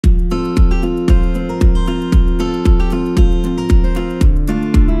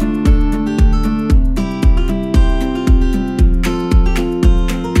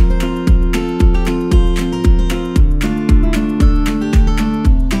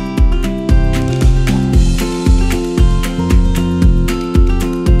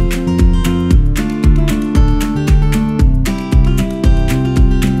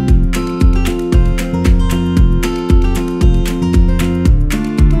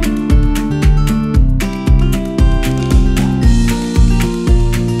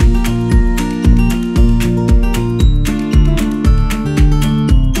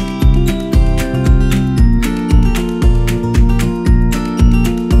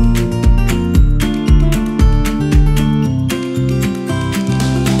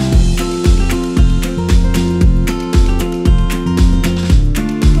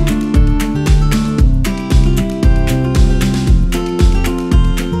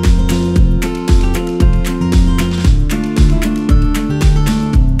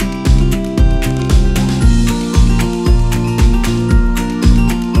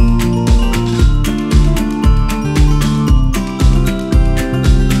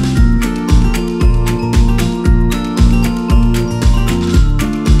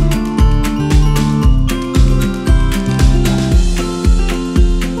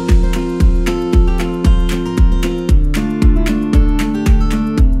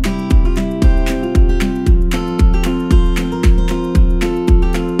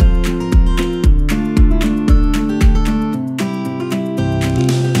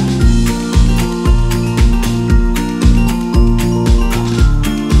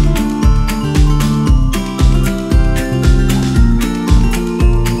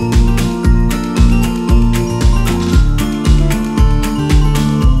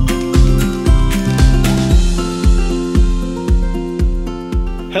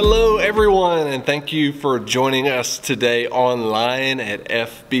Hello everyone, and thank you for joining us today online at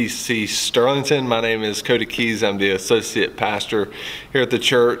FBC Sterlington. My name is Cody Keys. I'm the associate pastor here at the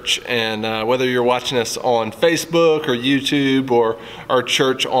church, and whether you're watching us on Facebook or YouTube or our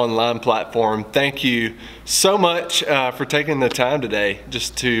church online platform, thank you so much for taking the time today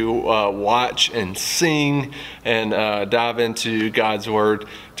just to watch and sing and dive into God's Word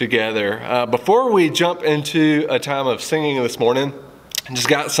together. Before we jump into a time of singing this morning, I just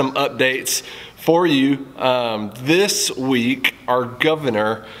got some updates for you. This week, our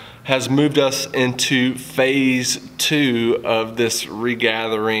governor has moved us into phase 2 of this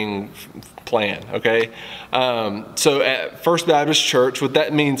regathering plan, okay? So at First Baptist Church, what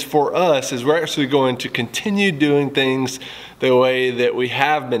that means for us is we're actually going to continue doing things the way that we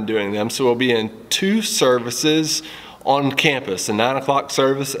have been doing them. So we'll be in 2 services on campus, a 9 o'clock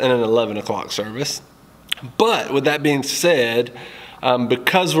service and an 11 o'clock service. But with that being said,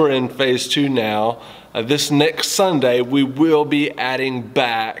 because we're in phase 2 now, this next Sunday we will be adding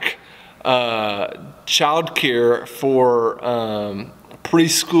back childcare for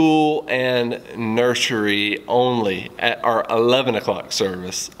preschool and nursery only at our 11 o'clock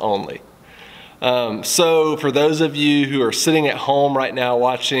service only. So for those of you who are sitting at home right now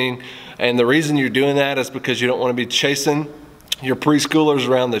watching, and the reason you're doing that is because you don't want to be chasing your preschoolers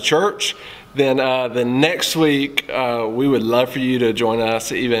around the church, then the next week we would love for you to join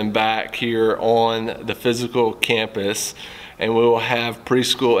us even back here on the physical campus, and we will have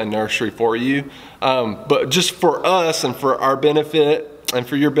preschool and nursery for you. But just for us and for our benefit and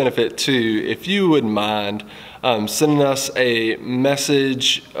for your benefit too, if you wouldn't mind sending us a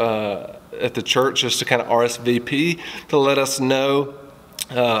message at the church just to kind of RSVP to let us know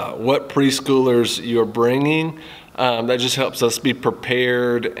what preschoolers you're bringing. That just helps us be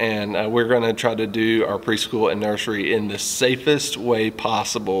prepared, and we're going to try to do our preschool and nursery in the safest way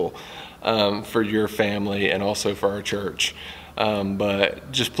possible for your family and also for our church.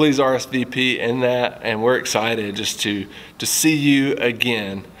 But just please RSVP in that, and we're excited just to see you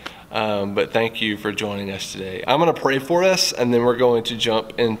again. But thank you for joining us today. I'm going to pray for us, and then we're going to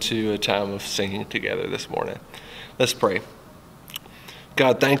jump into a time of singing together this morning. Let's pray.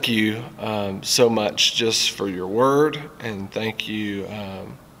 God, thank you so much just for your word, and thank you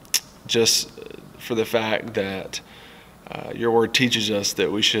just for the fact that your word teaches us that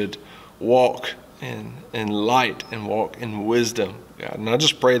we should walk in light and walk in wisdom, God. And I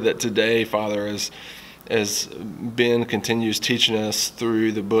just pray that today, Father, as Ben continues teaching us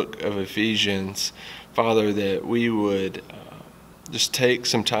through the book of Ephesians, Father, that we would just take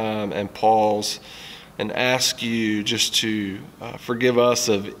some time and pause and ask you just to forgive us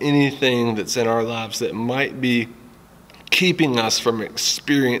of anything that's in our lives that might be keeping us from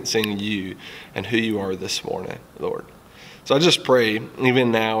experiencing you and who you are this morning, Lord. So I just pray,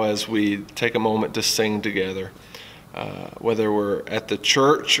 even now as we take a moment to sing together, whether we're at the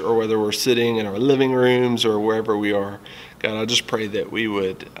church or whether we're sitting in our living rooms or wherever we are, God, I just pray that we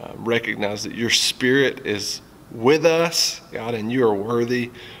would recognize that your Spirit is with us, God, and you are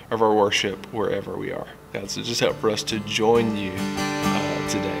worthy of our worship wherever we are. God, so just help for us to join you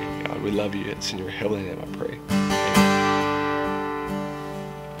today. God, we love you. It's in your heavenly name I pray.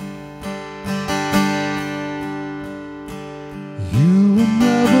 You were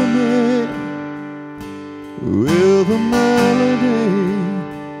never made with a melody.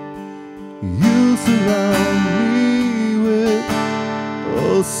 You surround me with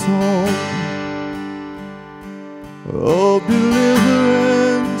a song of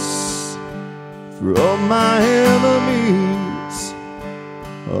deliverance from my enemies,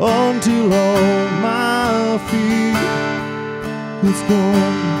 until all my fear is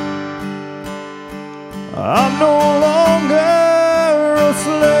gone. I'm no longer a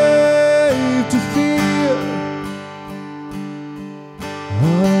slave to fear. I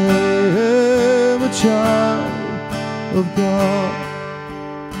am a child of God.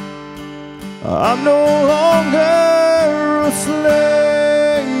 I'm no longer a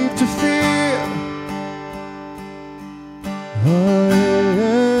slave to fear. I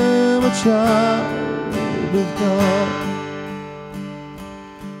am a child of God.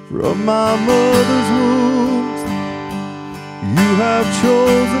 From my mother's womb, you have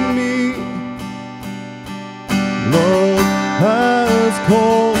chosen me. Love has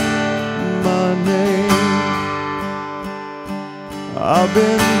called my name. I've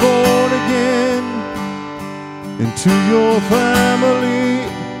been born again into your family.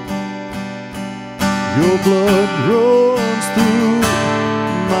 Your blood runs through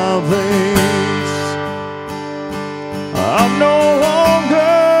my veins. I'm no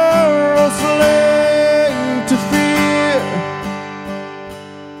longer a slave to fear.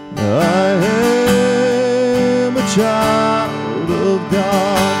 child of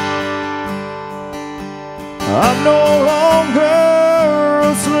God. I'm no longer a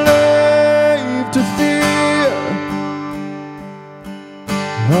slave to fear.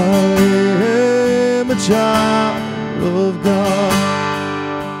 I am a child of God.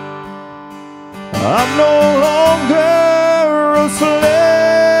 I'm no longer a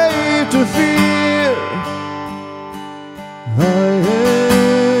slave to fear. I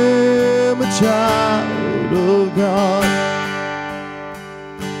am a child of God.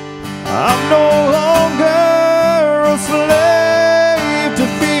 I'm no longer a slave to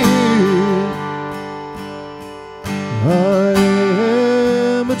fear. I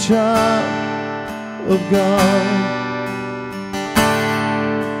am a child of God.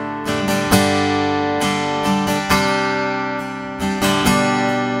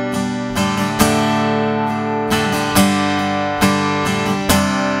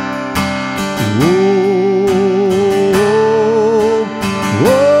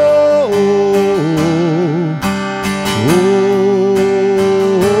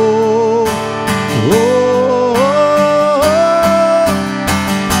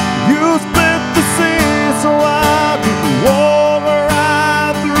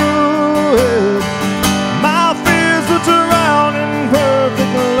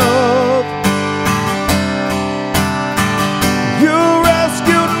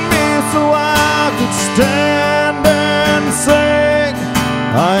 Stand and sing,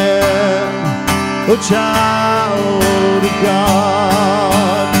 I am a child of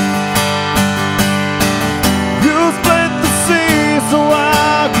God. You split the sea so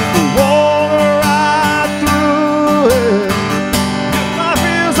I could walk right through it. My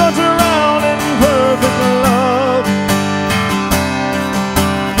fears are drowned in perfect love.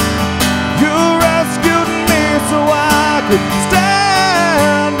 You rescued me so I could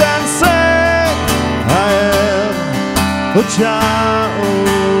stand and sing, I am a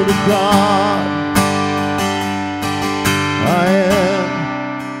child of God. I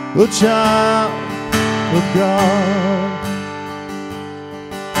am a child of God.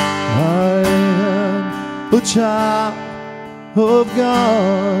 I am a child of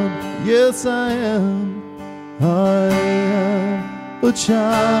God. Yes, I am. I am a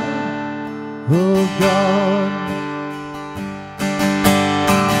child of God.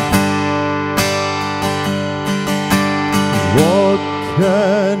 What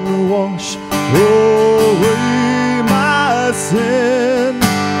can wash away my sin?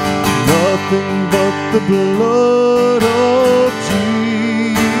 Nothing but the blood of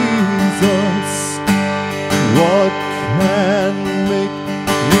Jesus. What can make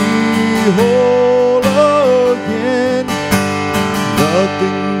me whole again?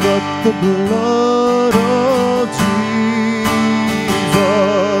 Nothing but the blood of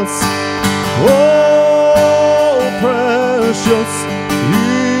Jesus. Oh, precious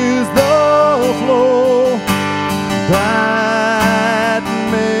is the flow that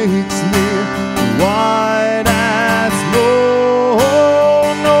makes me white as snow.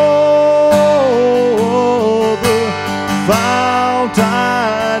 No other fount I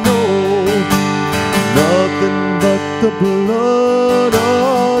know, nothing but the blood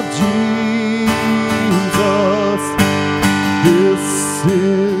of Jesus. This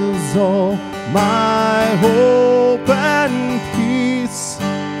is all my hope and peace,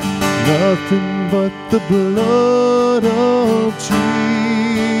 nothing but the blood of Jesus.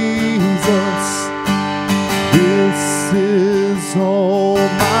 This is all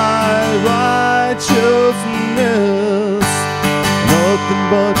my righteousness, nothing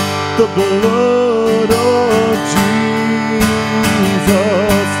but the blood of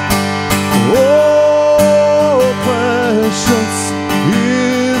Jesus. Oh, precious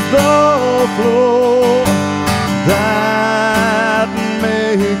is the flow that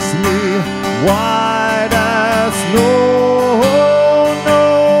makes me white as snow. No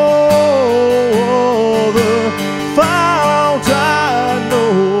other fount I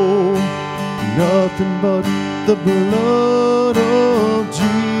know, nothing but the blood of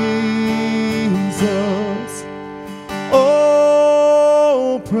Jesus.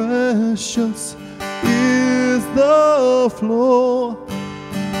 Oh, precious is the flow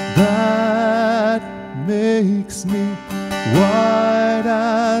that makes me white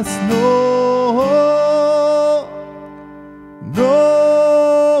as snow. No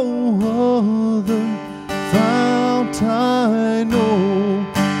other fount I know,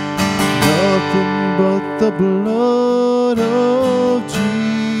 nothing but the blood of Jesus.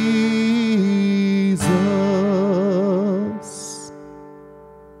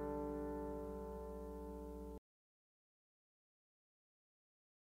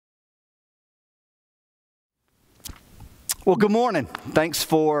 Well, good morning. Thanks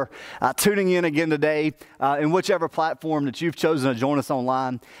for tuning in again today in whichever platform that you've chosen to join us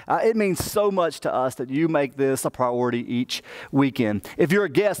online. It means so much to us that you make this a priority each weekend. If you're a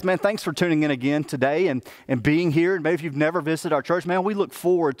guest, man, thanks for tuning in again today and being here. And maybe if you've never visited our church, man, we look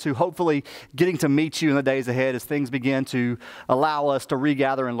forward to hopefully getting to meet you in the days ahead as things begin to allow us to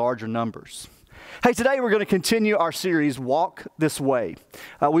regather in larger numbers. Hey, today we're going to continue our series, Walk This Way.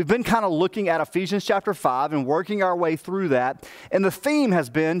 We've been kind of looking at Ephesians chapter 5 and working our way through that. And the theme has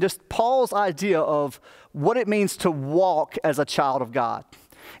been just Paul's idea of what it means to walk as a child of God.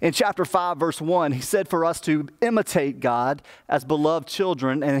 In chapter 5, verse 1, he said for us to imitate God as beloved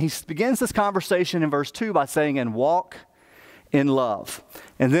children. And he begins this conversation in verse 2 by saying, and walk in love.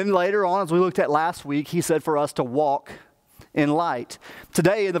 And then later on, as we looked at last week, he said for us to walk in light.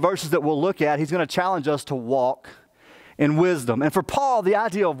 Today, in the verses that we'll look at, he's going to challenge us to walk in wisdom. And for Paul, the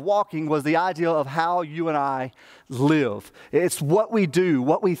idea of walking was the idea of how you and I live. It's what we do,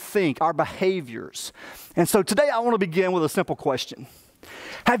 what we think, our behaviors. And so today I want to begin with a simple question.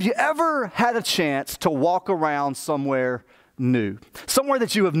 Have you ever had a chance to walk around somewhere new? Somewhere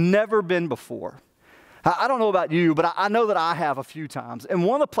that you have never been before? I don't know about you, but I know that I have a few times. And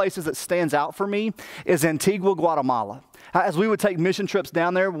one of the places that stands out for me is Antigua, Guatemala. As we would take mission trips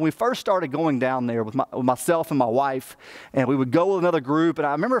down there, when we first started going down there with myself and my wife, and we would go with another group, and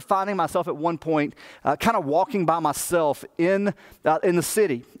I remember finding myself at one point kind of walking by myself in the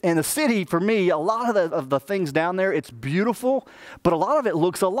city. And the city, for me, a lot of the things down there, it's beautiful, but a lot of it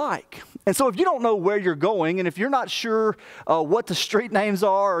looks alike. And so if you don't know where you're going, and if you're not sure what the street names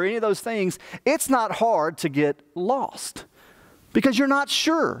are or any of those things, it's not hard to get lost because you're not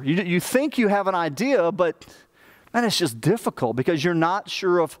sure. You think you have an idea, but man, it's just difficult because you're not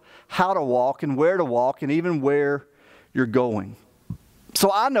sure of how to walk and where to walk and even where you're going. So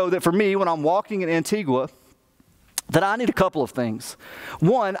I know that for me, when I'm walking in Antigua, that I need a couple of things.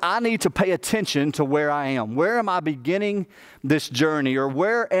 One, I need to pay attention to where I am. Where am I beginning this journey? Or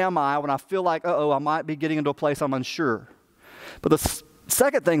where am I when I feel like, I might be getting into a place I'm unsure? But the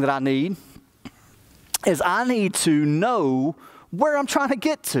second thing that I need is I need to know where I'm trying to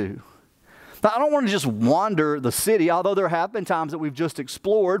get to. Now, I don't want to just wander the city, although there have been times that we've just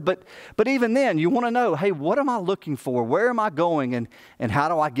explored, but even then, you want to know, hey, what am I looking for? Where am I going, and how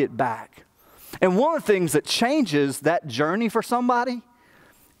do I get back? And one of the things that changes that journey for somebody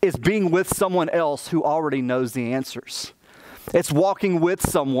is being with someone else who already knows the answers. It's walking with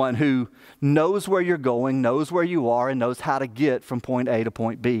someone who knows where you're going, knows where you are, and knows how to get from point A to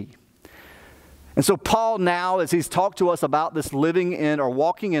point B. And so Paul now, as he's talked to us about this living in or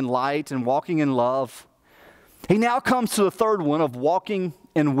walking in light and walking in love, he now comes to the third one of walking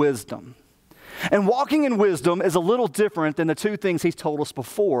in wisdom. And walking in wisdom is a little different than the two things he's told us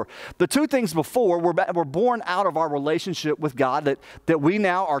before. The two things before were born out of our relationship with God, that we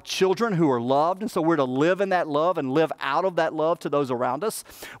now are children who are loved, and so we're to live in that love and live out of that love to those around us.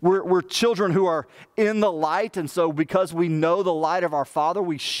 We're children who are in the light, and so because we know the light of our Father,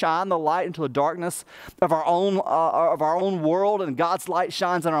 we shine the light into the darkness of our own world, and God's light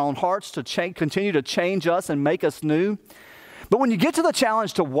shines in our own hearts to continue to change us and make us new. But when you get to the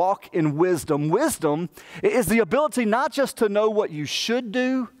challenge to walk in wisdom, wisdom is the ability not just to know what you should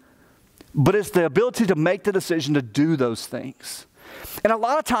do, but it's the ability to make the decision to do those things. And a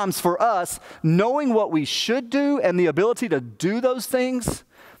lot of times for us, knowing what we should do and the ability to do those things,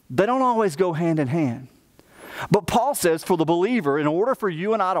 they don't always go hand in hand. But Paul says for the believer, in order for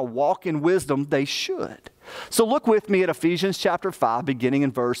you and I to walk in wisdom, they should. So look with me at Ephesians chapter 5, beginning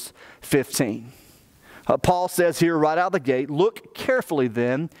in verse 15. Paul says here right out of the gate, look carefully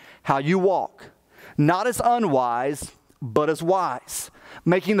then how you walk, not as unwise, but as wise,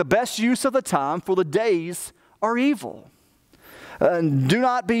 making the best use of the time, for the days are evil. And do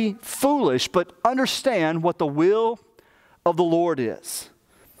not be foolish, but understand what the will of the Lord is.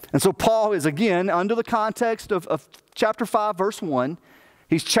 And so Paul is again, under the context of chapter 5, verse 1,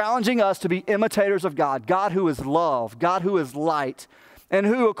 he's challenging us to be imitators of God, God who is love, God who is light, and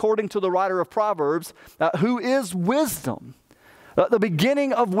who, according to the writer of Proverbs, who is wisdom. The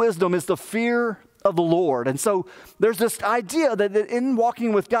beginning of wisdom is the fear of the Lord. And so there's this idea that in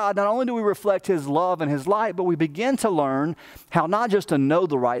walking with God, not only do we reflect His love and His light, but we begin to learn how not just to know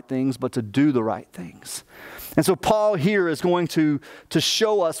the right things, but to do the right things. And so Paul here is going to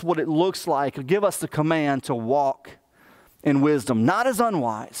show us what it looks like, give us the command to walk in wisdom, not as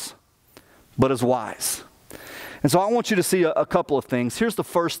unwise, but as wise. And so I want you to see a couple of things. Here's the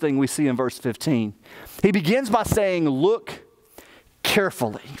first thing we see in verse 15. He begins by saying, look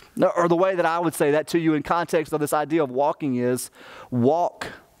carefully. Or the way that I would say that to you in context of this idea of walking is, walk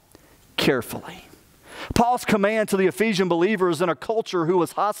carefully. Paul's command to the Ephesian believers in a culture who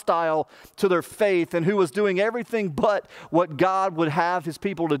was hostile to their faith and who was doing everything but what God would have his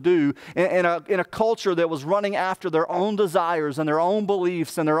people to do, in a culture that was running after their own desires and their own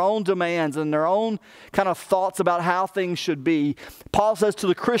beliefs and their own demands and their own kind of thoughts about how things should be. Paul says to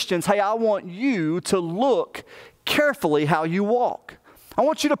the Christians, hey, I want you to look carefully how you walk. I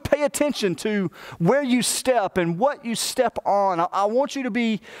want you to pay attention to where you step and what you step on. I want you to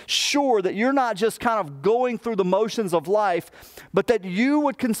be sure that you're not just kind of going through the motions of life, but that you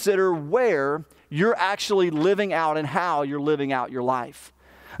would consider where you're actually living out and how you're living out your life.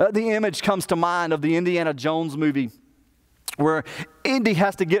 The image comes to mind of the Indiana Jones movie where Indy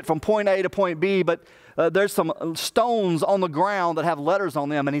has to get from point A to point B, but there's some stones on the ground that have letters on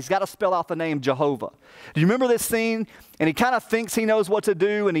them, and he's got to spell out the name Jehovah. Do you remember this scene? And he kind of thinks he knows what to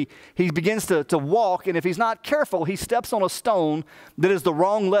do, and he begins to walk, and if he's not careful, he steps on a stone that is the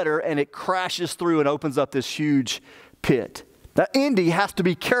wrong letter, and it crashes through and opens up this huge pit. Now, Indy has to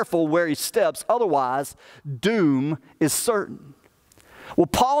be careful where he steps, otherwise doom is certain. Well,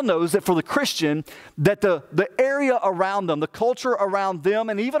 Paul knows that for the Christian, that the area around them, the culture around them,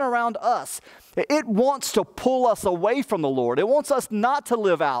 and even around us, it wants to pull us away from the Lord. It wants us not to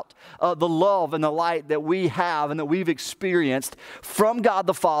live out the love and the light that we have and that we've experienced from God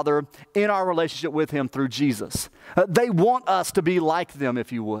the Father in our relationship with Him through Jesus. They want us to be like them,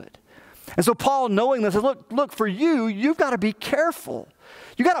 if you would. And so Paul, knowing this, says, look, for you, you've got to be careful.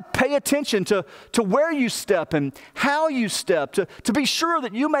 You got to pay attention to where you step and how you step, to be sure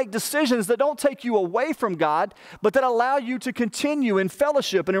that you make decisions that don't take you away from God, but that allow you to continue in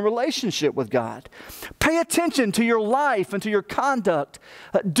fellowship and in relationship with God. Pay attention to your life and to your conduct.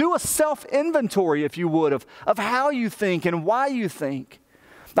 Do a self-inventory, if you would, of how you think and why you think.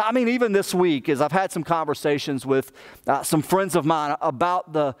 I mean, even this week, as I've had some conversations with some friends of mine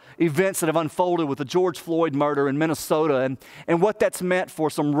about the events that have unfolded with the George Floyd murder in Minnesota and what that's meant for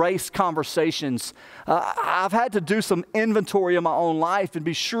some race conversations, I've had to do some inventory of my own life and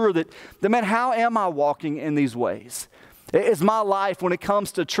be sure that, man, how am I walking in these ways? Is my life, when it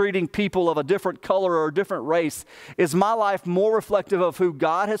comes to treating people of a different color or a different race, is my life more reflective of who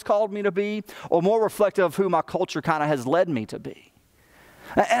God has called me to be or more reflective of who my culture kind of has led me to be?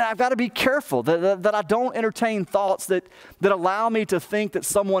 And I've got to be careful that I don't entertain thoughts that allow me to think that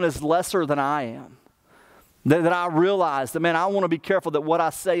someone is lesser than I am. That I realize that, man, I want to be careful that what I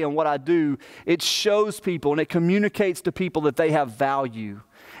say and what I do, it shows people and it communicates to people that they have value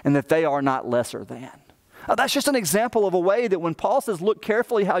and that they are not lesser than. That's just an example of a way that when Paul says, look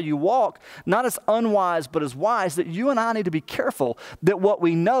carefully how you walk, not as unwise but as wise, that you and I need to be careful that what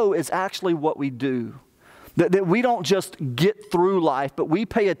we know is actually what we do. That we don't just get through life, but we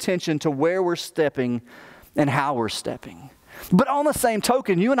pay attention to where we're stepping and how we're stepping. But on the same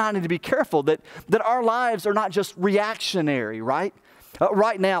token, you and I need to be careful that our lives are not just reactionary, right?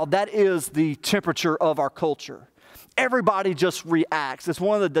 Right now, that is the temperature of our culture. Everybody just reacts. It's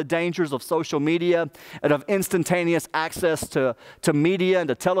one of the dangers of social media and of instantaneous access to media and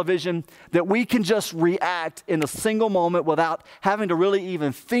to television, that we can just react in a single moment without having to really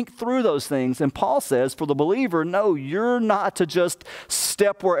even think through those things. And Paul says, for the believer, no, you're not to just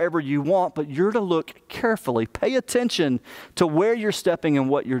step wherever you want, but you're to look carefully. Pay attention to where you're stepping and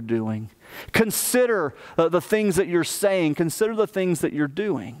what you're doing. Consider the things that you're saying. Consider the things that you're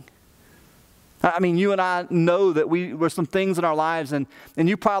doing. I mean, you and I know that there's some things in our lives, and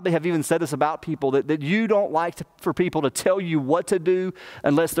you probably have even said this about people, that you don't like for people to tell you what to do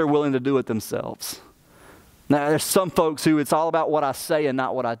unless they're willing to do it themselves. Now, there's some folks who it's all about what I say and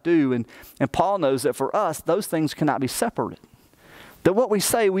not what I do, and Paul knows that for us, those things cannot be separated. That what we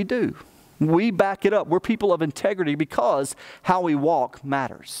say, we do. We back it up. We're people of integrity because how we walk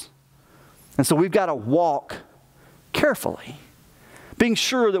matters. And so we've got to walk carefully. Being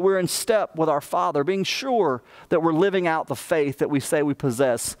sure that we're in step with our Father, being sure that we're living out the faith that we say we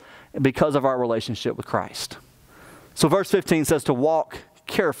possess because of our relationship with Christ. So verse 15 says to walk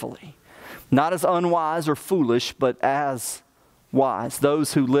carefully, not as unwise or foolish, but as wise,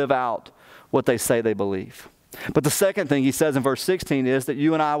 those who live out what they say they believe. But the second thing he says in verse 16 is that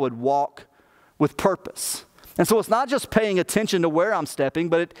you and I would walk with purpose. And so it's not just paying attention to where I'm stepping,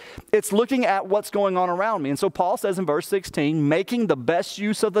 but it's looking at what's going on around me. And so Paul says in verse 16, making the best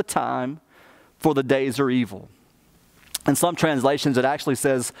use of the time, for the days are evil. In some translations, it actually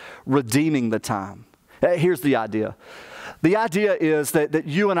says redeeming the time. Here's the idea. The idea is that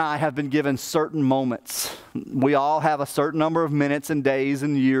you and I have been given certain moments. We all have a certain number of minutes and days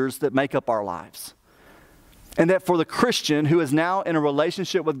and years that make up our lives. And that for the Christian who is now in a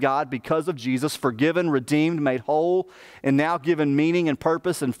relationship with God because of Jesus, forgiven, redeemed, made whole, and now given meaning and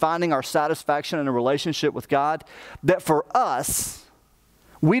purpose and finding our satisfaction in a relationship with God, that for us,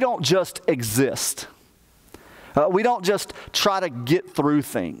 we don't just exist. We don't just try to get through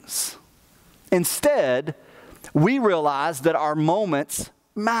things. Instead, we realize that our moments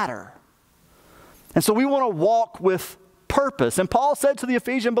matter. And so we want to walk with purpose. And Paul said to the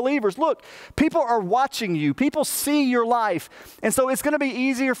Ephesian believers, look, people are watching you. People see your life. And so it's going to be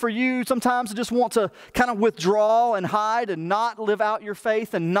easier for you sometimes to just want to kind of withdraw and hide and not live out your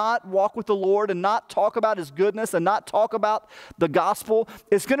faith and not walk with the Lord and not talk about His goodness and not talk about the gospel.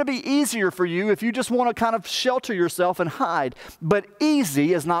 It's going to be easier for you if you just want to kind of shelter yourself and hide. But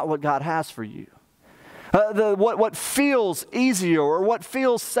easy is not what God has for you. What feels easier or what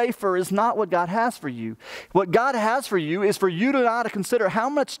feels safer is not what God has for you. What God has for you is for you and I to consider how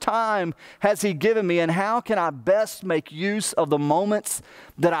much time has He given me and how can I best make use of the moments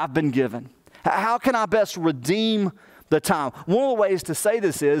that I've been given. How can I best redeem the time? One of the ways to say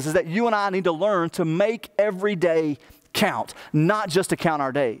this is that you and I need to learn to make every day count, not just to count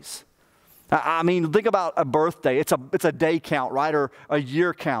our days. I mean, think about a birthday. It's a day count, right? Or a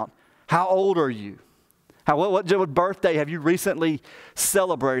year count. How old are you? What birthday have you recently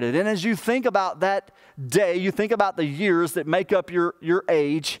celebrated? And as you think about that day, you think about the years that make up your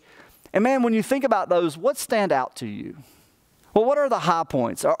age. And man, when you think about those, what stand out to you? Well, what are the high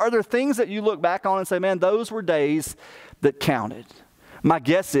points? Are there things that you look back on and say, man, those were days that counted? My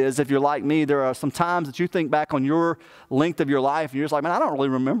guess is, if you're like me, there are some times that you think back on your length of your life and you're just like, man, I don't really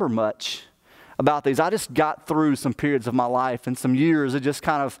remember much about these. I just got through some periods of my life and some years that just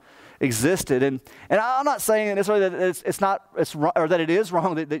kind of existed. And I'm not saying this way that that it is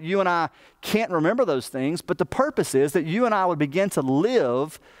wrong that you and I can't remember those things, but the purpose is that you and I would begin to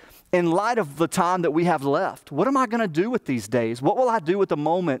live in light of the time that we have left. What am I going to do with these days? What will I do with the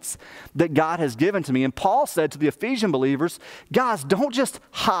moments that God has given to me? And Paul said to the Ephesian believers, guys, don't just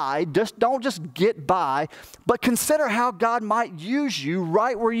hide, don't just get by, but consider how God might use you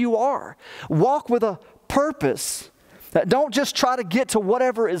right where you are. Walk with a purpose. Don't just try to get to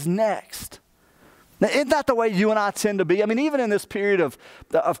whatever is next. Now, isn't that the way you and I tend to be? I mean, even in this period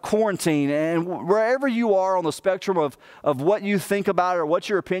of quarantine and wherever you are on the spectrum of what you think about it or what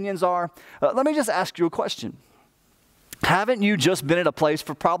your opinions are, let me just ask you a question. Haven't you just been at a place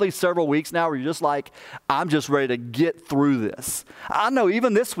for probably several weeks now where you're just like, I'm just ready to get through this? I know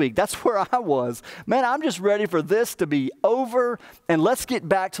even this week, that's where I was. Man, I'm just ready for this to be over and let's get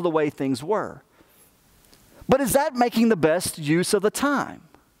back to the way things were. But is that making the best use of the time?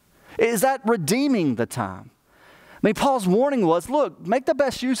 Is that redeeming the time? I mean, Paul's warning was, look, make the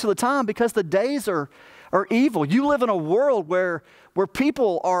best use of the time because the days are evil. You live in a world where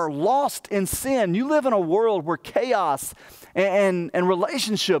people are lost in sin. You live in a world where chaos and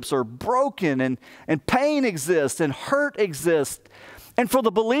relationships are broken and pain exists and hurt exists. And for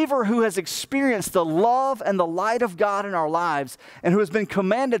the believer who has experienced the love and the light of God in our lives and who has been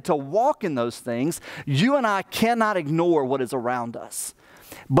commanded to walk in those things, you and I cannot ignore what is around us.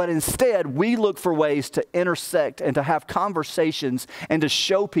 But instead, we look for ways to intersect and to have conversations and to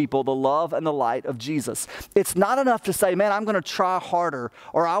show people the love and the light of Jesus. It's not enough to say, man, I'm going to try harder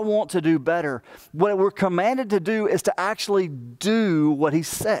or I want to do better. What we're commanded to do is to actually do what He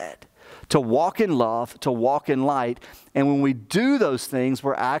said. To walk in love, to walk in light. And when we do those things,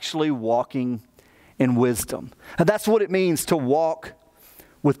 we're actually walking in wisdom. And that's what it means to walk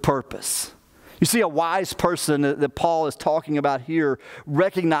with purpose. You see, a wise person that Paul is talking about here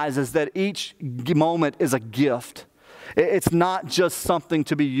recognizes that each moment is a gift. It's not just something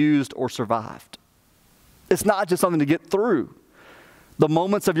to be used or survived. It's not just something to get through. The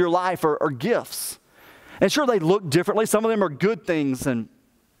moments of your life are gifts. And sure, they look differently. Some of them are good things and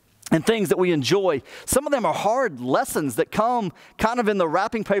things that we enjoy. Some of them are hard lessons that come kind of in the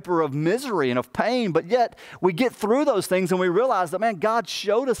wrapping paper of misery and of pain, but yet we get through those things and we realize that, man, God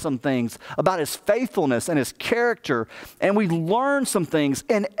showed us some things about His faithfulness and His character, and we learn some things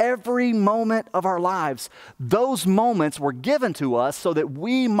in every moment of our lives. Those moments were given to us so that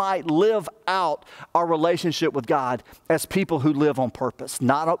we might live out our relationship with God as people who live on purpose,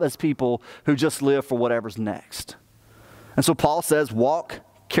 not as people who just live for whatever's next. And so Paul says, walk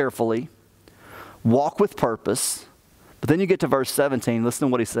carefully, walk with purpose. But then you get to verse 17. Listen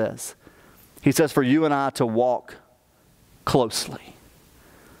to what he says. He says, for you and I to walk closely.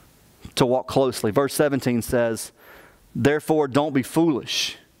 To walk closely. Verse 17 says, therefore don't be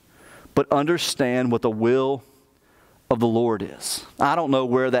foolish, but understand what the will of the Lord is. I don't know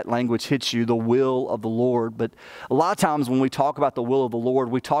where that language hits you, the will of the Lord, but a lot of times when we talk about the will of the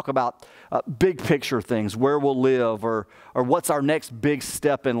Lord, we talk about big picture things, where we'll live, or what's our next big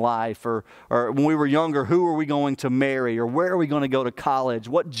step in life, or when we were younger, who are we going to marry, or where are we going to go to college,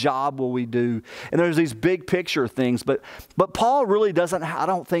 what job will we do? And there's these big picture things, but Paul really doesn't, I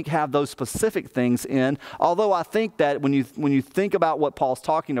don't think, have those specific things in, although I think that when you think about what Paul's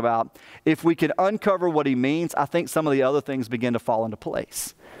talking about, if we can uncover what he means, I think some of the other things begin to fall into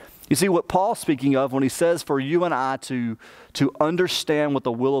place. You see, what Paul's speaking of when he says for you and I to understand what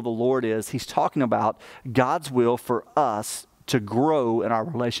the will of the Lord is, he's talking about God's will for us to grow in our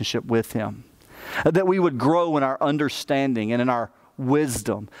relationship with him. That we would grow in our understanding and in our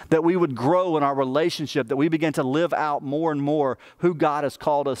wisdom. That we would grow in our relationship, that we begin to live out more and more who God has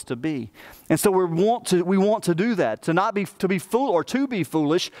called us to be. And so we want to do that. To be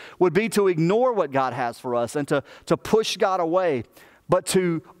foolish would be to ignore what God has for us and to push God away. But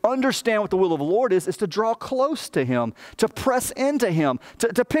to understand what the will of the Lord is to draw close to him, to press into him,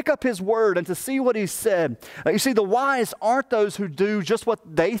 to pick up his word and to see what he said. You see, the wise aren't those who do just what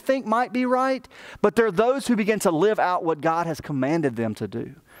they think might be right, but they're those who begin to live out what God has commanded them to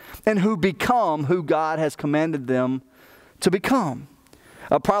do and who become who God has commanded them to become.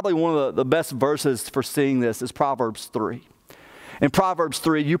 Probably one of the best verses for seeing this is Proverbs 3. In Proverbs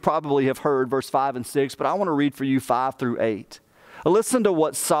 3, you probably have heard verse 5 and 6, but I want to read for you 5 through 8. Listen to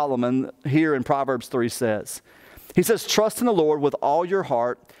what Solomon here in Proverbs 3 says. He says, trust in the Lord with all your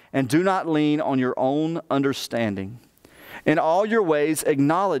heart and do not lean on your own understanding. In all your ways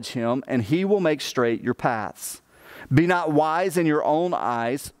acknowledge him and he will make straight your paths. Be not wise in your own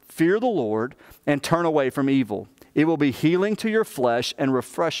eyes. Fear the Lord and turn away from evil. It will be healing to your flesh and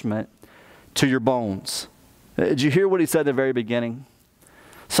refreshment to your bones. Did you hear what he said at the very beginning?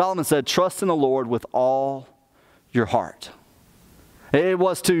 Solomon said, trust in the Lord with all your heart. It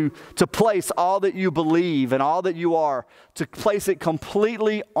was to place all that you believe and all that you are, to place it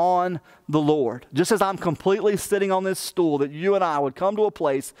completely on the Lord. Just as I'm completely sitting on this stool, that you and I would come to a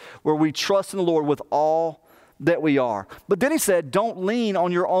place where we trust in the Lord with all that we are. But then he said, don't lean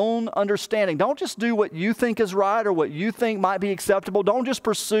on your own understanding. Don't just do what you think is right or what you think might be acceptable. Don't just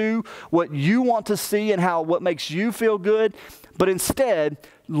pursue what you want to see and what makes you feel good, but instead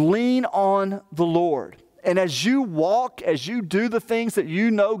lean on the Lord. And as you walk, as you do the things that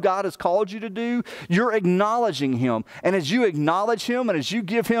you know God has called you to do, you're acknowledging him. And as you acknowledge him and as you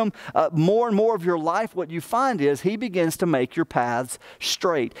give him more and more of your life, what you find is he begins to make your paths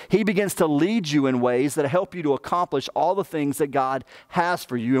straight. He begins to lead you in ways that help you to accomplish all the things that God has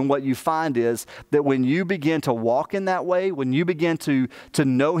for you. And what you find is that when you begin to walk in that way, when you begin to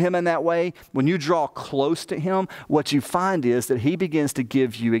know him in that way, when you draw close to him, what you find is that he begins to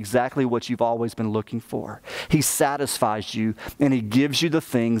give you exactly what you've always been looking for. He satisfies you and he gives you the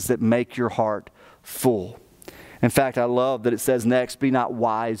things that make your heart full. In fact, I love that it says next, be not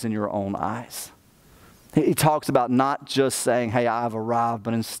wise in your own eyes. He talks about not just saying, hey, I've arrived,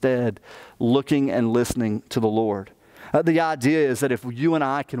 but instead looking and listening to the Lord. The idea is that if you and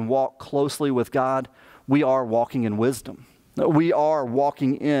I can walk closely with God, we are walking in wisdom. We are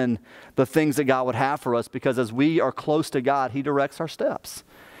walking in the things that God would have for us, because as we are close to God, he directs our steps.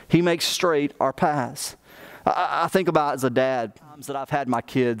 He makes straight our paths. I think about as a dad, times that I've had my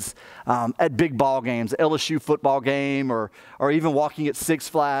kids at big ball games, LSU football game, or even walking at Six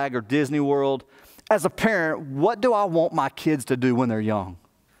Flags or Disney World. As a parent, what do I want my kids to do when they're young?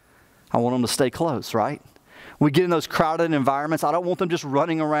 I want them to stay close, right? We get in those crowded environments. I don't want them just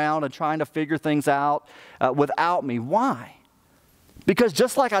running around and trying to figure things out without me. Why? Because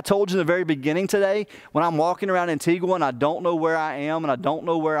just like I told you in the very beginning today, when I'm walking around Antigua and I don't know where I am and I don't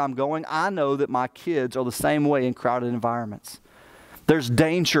know where I'm going, I know that my kids are the same way in crowded environments. There's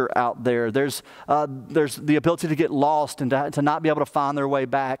danger out there. There's the ability to get lost and to not be able to find their way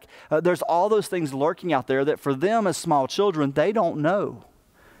back. There's all those things lurking out there that for them as small children, they don't know.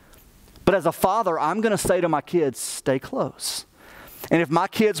 But as a father, I'm going to say to my kids, stay close. And if my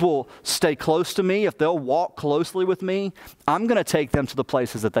kids will stay close to me, if they'll walk closely with me, I'm going to take them to the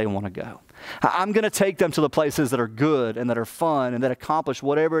places that they want to go. I'm going to take them to the places that are good and that are fun and that accomplish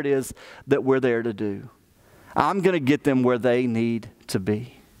whatever it is that we're there to do. I'm going to get them where they need to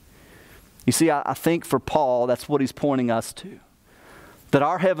be. You see, I think for Paul, that's what he's pointing us to. That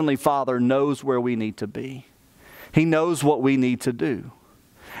our Heavenly Father knows where we need to be. He knows what we need to do.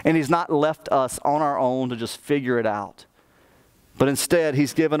 And he's not left us on our own to just figure it out. But instead,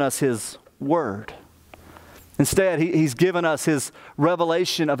 he's given us his word. Instead, he's given us his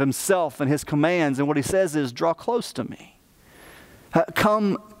revelation of himself and his commands. And what he says is, draw close to me.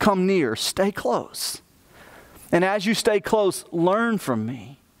 Come near, stay close. And as you stay close, learn from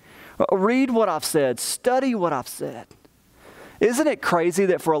me. Read what I've said, study what I've said. Isn't it crazy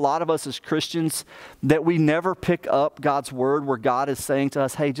that for a lot of us as Christians that we never pick up God's word where God is saying to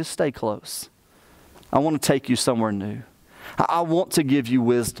us, hey, just stay close. I want to take you somewhere new. I want to give you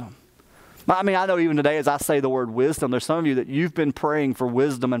wisdom. I mean, I know even today as I say the word wisdom, there's some of you that you've been praying for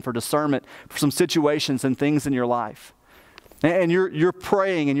wisdom and for discernment for some situations and things in your life. And you're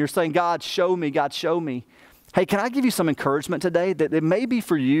praying and you're saying, God, show me, God, show me. Hey, can I give you some encouragement today that it may be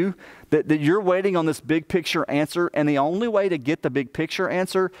for you that you're waiting on this big picture answer, and the only way to get the big picture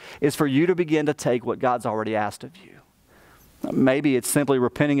answer is for you to begin to take what God's already asked of you. Maybe it's simply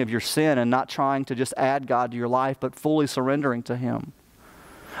repenting of your sin and not trying to just add God to your life, but fully surrendering to Him.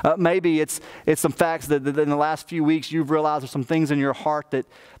 Maybe it's some facts that in the last few weeks you've realized there's some things in your heart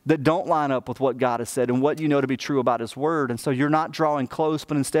that don't line up with what God has said and what you know to be true about His Word. And so you're not drawing close,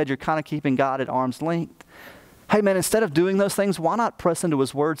 but instead you're kind of keeping God at arm's length. Hey, man, instead of doing those things, why not press into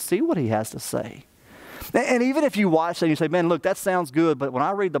His Word, see what He has to say? And even if you watch that and you say, man, look, that sounds good, but when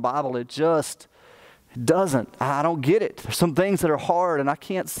I read the Bible, it just doesn't. I don't get it. There's some things that are hard and I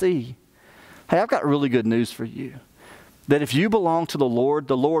can't see. Hey, I've got really good news for you. That if you belong to the Lord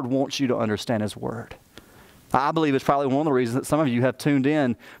wants you to understand His Word. I believe it's probably one of the reasons that some of you have tuned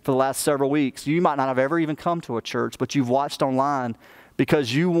in for the last several weeks. You might not have ever even come to a church, but you've watched online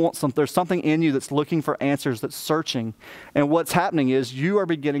because you want there's something in you that's looking for answers, that's searching. And what's happening is you are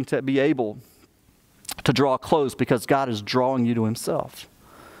beginning to be able to draw close because God is drawing you to Himself.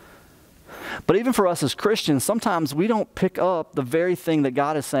 But even for us as Christians, sometimes we don't pick up the very thing that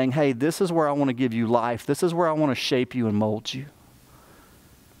God is saying, hey, this is where I want to give you life. This is where I want to shape you and mold you.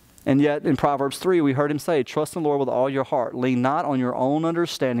 And yet in Proverbs 3, we heard Him say, trust in the Lord with all your heart. Lean not on your own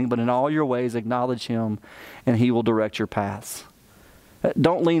understanding, but in all your ways acknowledge Him, and He will direct your paths.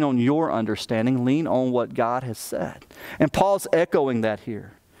 Don't lean on your understanding. Lean on what God has said. And Paul's echoing that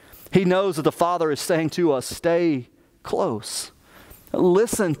here. He knows that the Father is saying to us, stay close.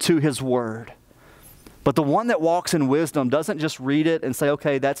 Listen to His Word. But the one that walks in wisdom doesn't just read it and say,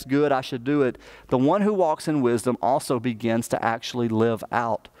 okay, that's good, I should do it. The one who walks in wisdom also begins to actually live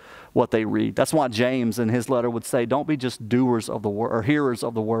out what they read. That's why James in his letter would say, don't be just doers of the word or hearers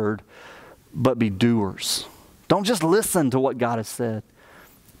of the word, but be doers. Don't just listen to what God has said,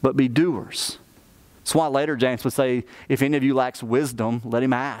 but be doers. That's why later James would say, if any of you lacks wisdom, let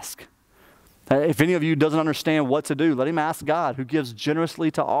him ask. If any of you doesn't understand what to do, let him ask God, who gives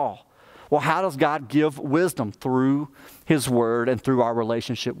generously to all. Well, how does God give wisdom? Through His Word and through our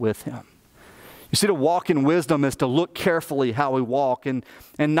relationship with Him. You see, to walk in wisdom is to look carefully how we walk and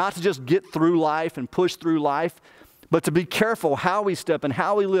not to just get through life and push through life, but to be careful how we step and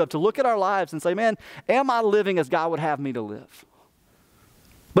how we live, to look at our lives and say, man, am I living as God would have me to live?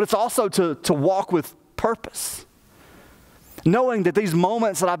 But it's also to walk with purpose. Knowing that these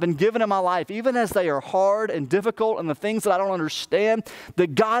moments that I've been given in my life, even as they are hard and difficult and the things that I don't understand,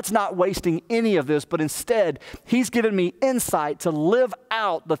 that God's not wasting any of this, but instead He's given me insight to live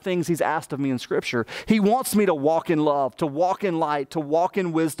out the things He's asked of me in Scripture. He wants me to walk in love, to walk in light, to walk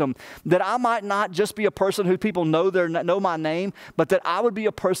in wisdom, that I might not just be a person who people know my name, but that I would be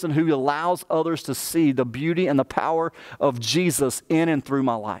a person who allows others to see the beauty and the power of Jesus in and through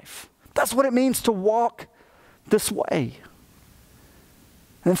my life. That's what it means to walk this way.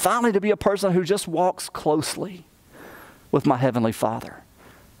 And finally, to be a person who just walks closely with my Heavenly Father.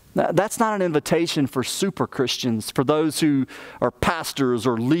 Now, that's not an invitation for super Christians, for those who are pastors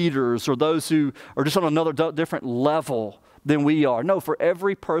or leaders or those who are just on another different level than we are. No, for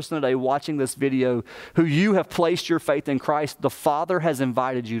every person today watching this video who you have placed your faith in Christ, the Father has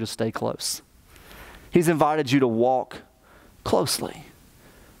invited you to stay close. He's invited you to walk closely.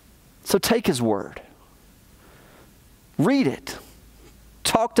 So take His Word. Read it.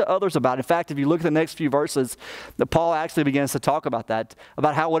 Talk to others about it. In fact, if you look at the next few verses, that Paul actually begins to talk about that,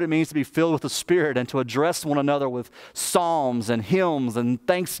 about what it means to be filled with the Spirit and to address one another with psalms and hymns and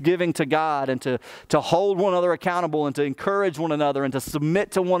thanksgiving to God and to hold one another accountable and to encourage one another and to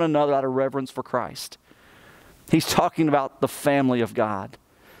submit to one another out of reverence for Christ. He's talking about the family of God,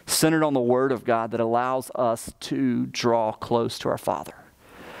 centered on the Word of God that allows us to draw close to our Father.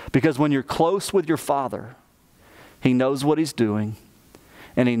 Because when you're close with your Father, He knows what He's doing.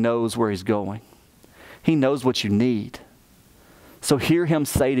 And He knows where He's going. He knows what you need. So hear Him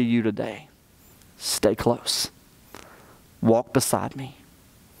say to you today, stay close. Walk beside me.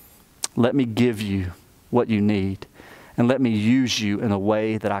 Let me give you what you need. And let me use you in the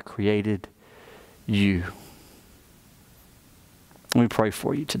way that I created you. Let me pray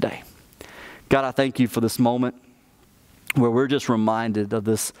for you today. God, I thank You for this moment where we're just reminded of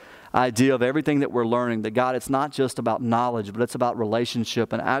this idea of everything that we're learning, that God, it's not just about knowledge, but it's about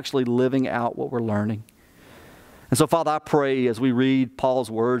relationship and actually living out what we're learning. And so, Father, I pray as we read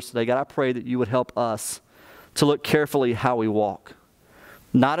Paul's words today, God, I pray that you would help us to look carefully how we walk,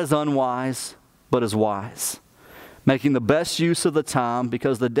 not as unwise, but as wise, making the best use of the time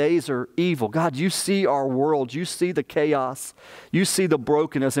because the days are evil. God, you see our world. You see the chaos. You see the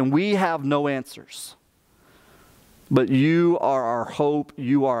brokenness, and we have no answers. But you are our hope.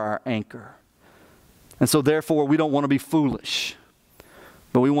 You are our anchor. And so, therefore, we don't want to be foolish,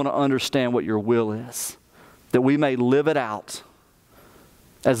 but we want to understand what your will is, that we may live it out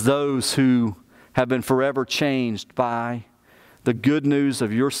as those who have been forever changed by the good news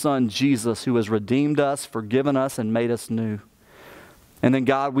of your Son, Jesus, who has redeemed us, forgiven us, and made us new. And then,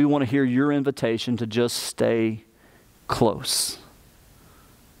 God, we want to hear your invitation to just stay close,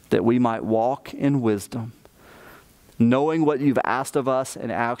 that we might walk in wisdom, knowing what you've asked of us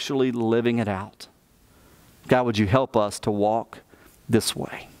and actually living it out. God, would you help us to walk this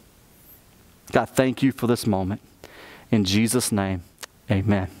way? God, thank you for this moment. In Jesus' name,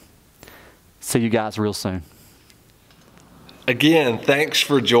 amen. See you guys real soon. Again, thanks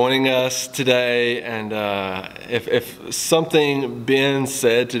for joining us today. And if something Ben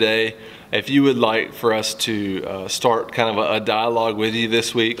said today, if you would like for us to start kind of a dialogue with you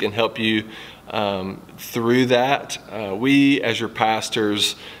this week and help you through that, we as your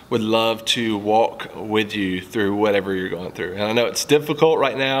pastors would love to walk with you through whatever you're going through. And I know it's difficult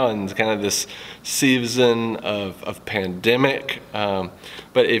right now and kind of this season of pandemic,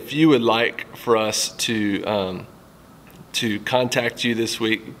 but if you would like for us to contact you this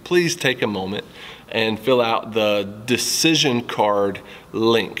week, please take a moment and fill out the decision card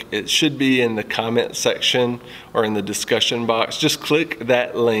link. It should be in the comment section or in the discussion box. Just click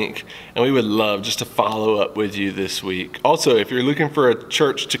that link and we would love just to follow up with you this week. Also, if you're looking for a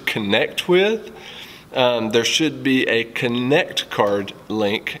church to connect with, there should be a connect card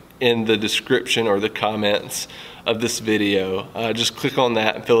link in the description or the comments of this video. Just click on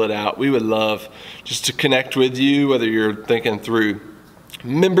that and fill it out. We would love just to connect with you, whether you're thinking through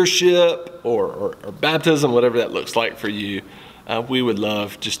membership or baptism, whatever that looks like for you. We would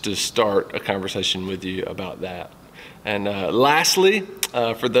love just to start a conversation with you about that. And lastly,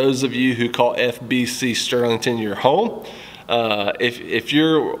 for those of you who call FBC Sterlington your home, if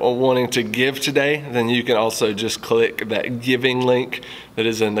you're wanting to give today, then you can also just click that giving link that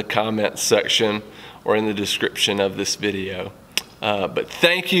is in the comments section or in the description of this video. But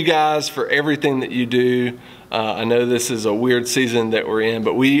thank you guys for everything that you do. I know this is a weird season that we're in,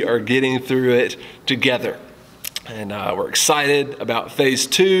 but we are getting through it together. And we're excited about phase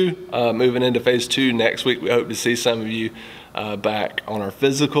 2, moving into phase 2 next week. We hope to see some of you back on our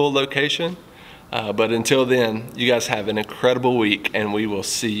physical location. But until then, you guys have an incredible week, and we will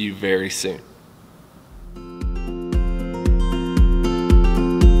see you very soon.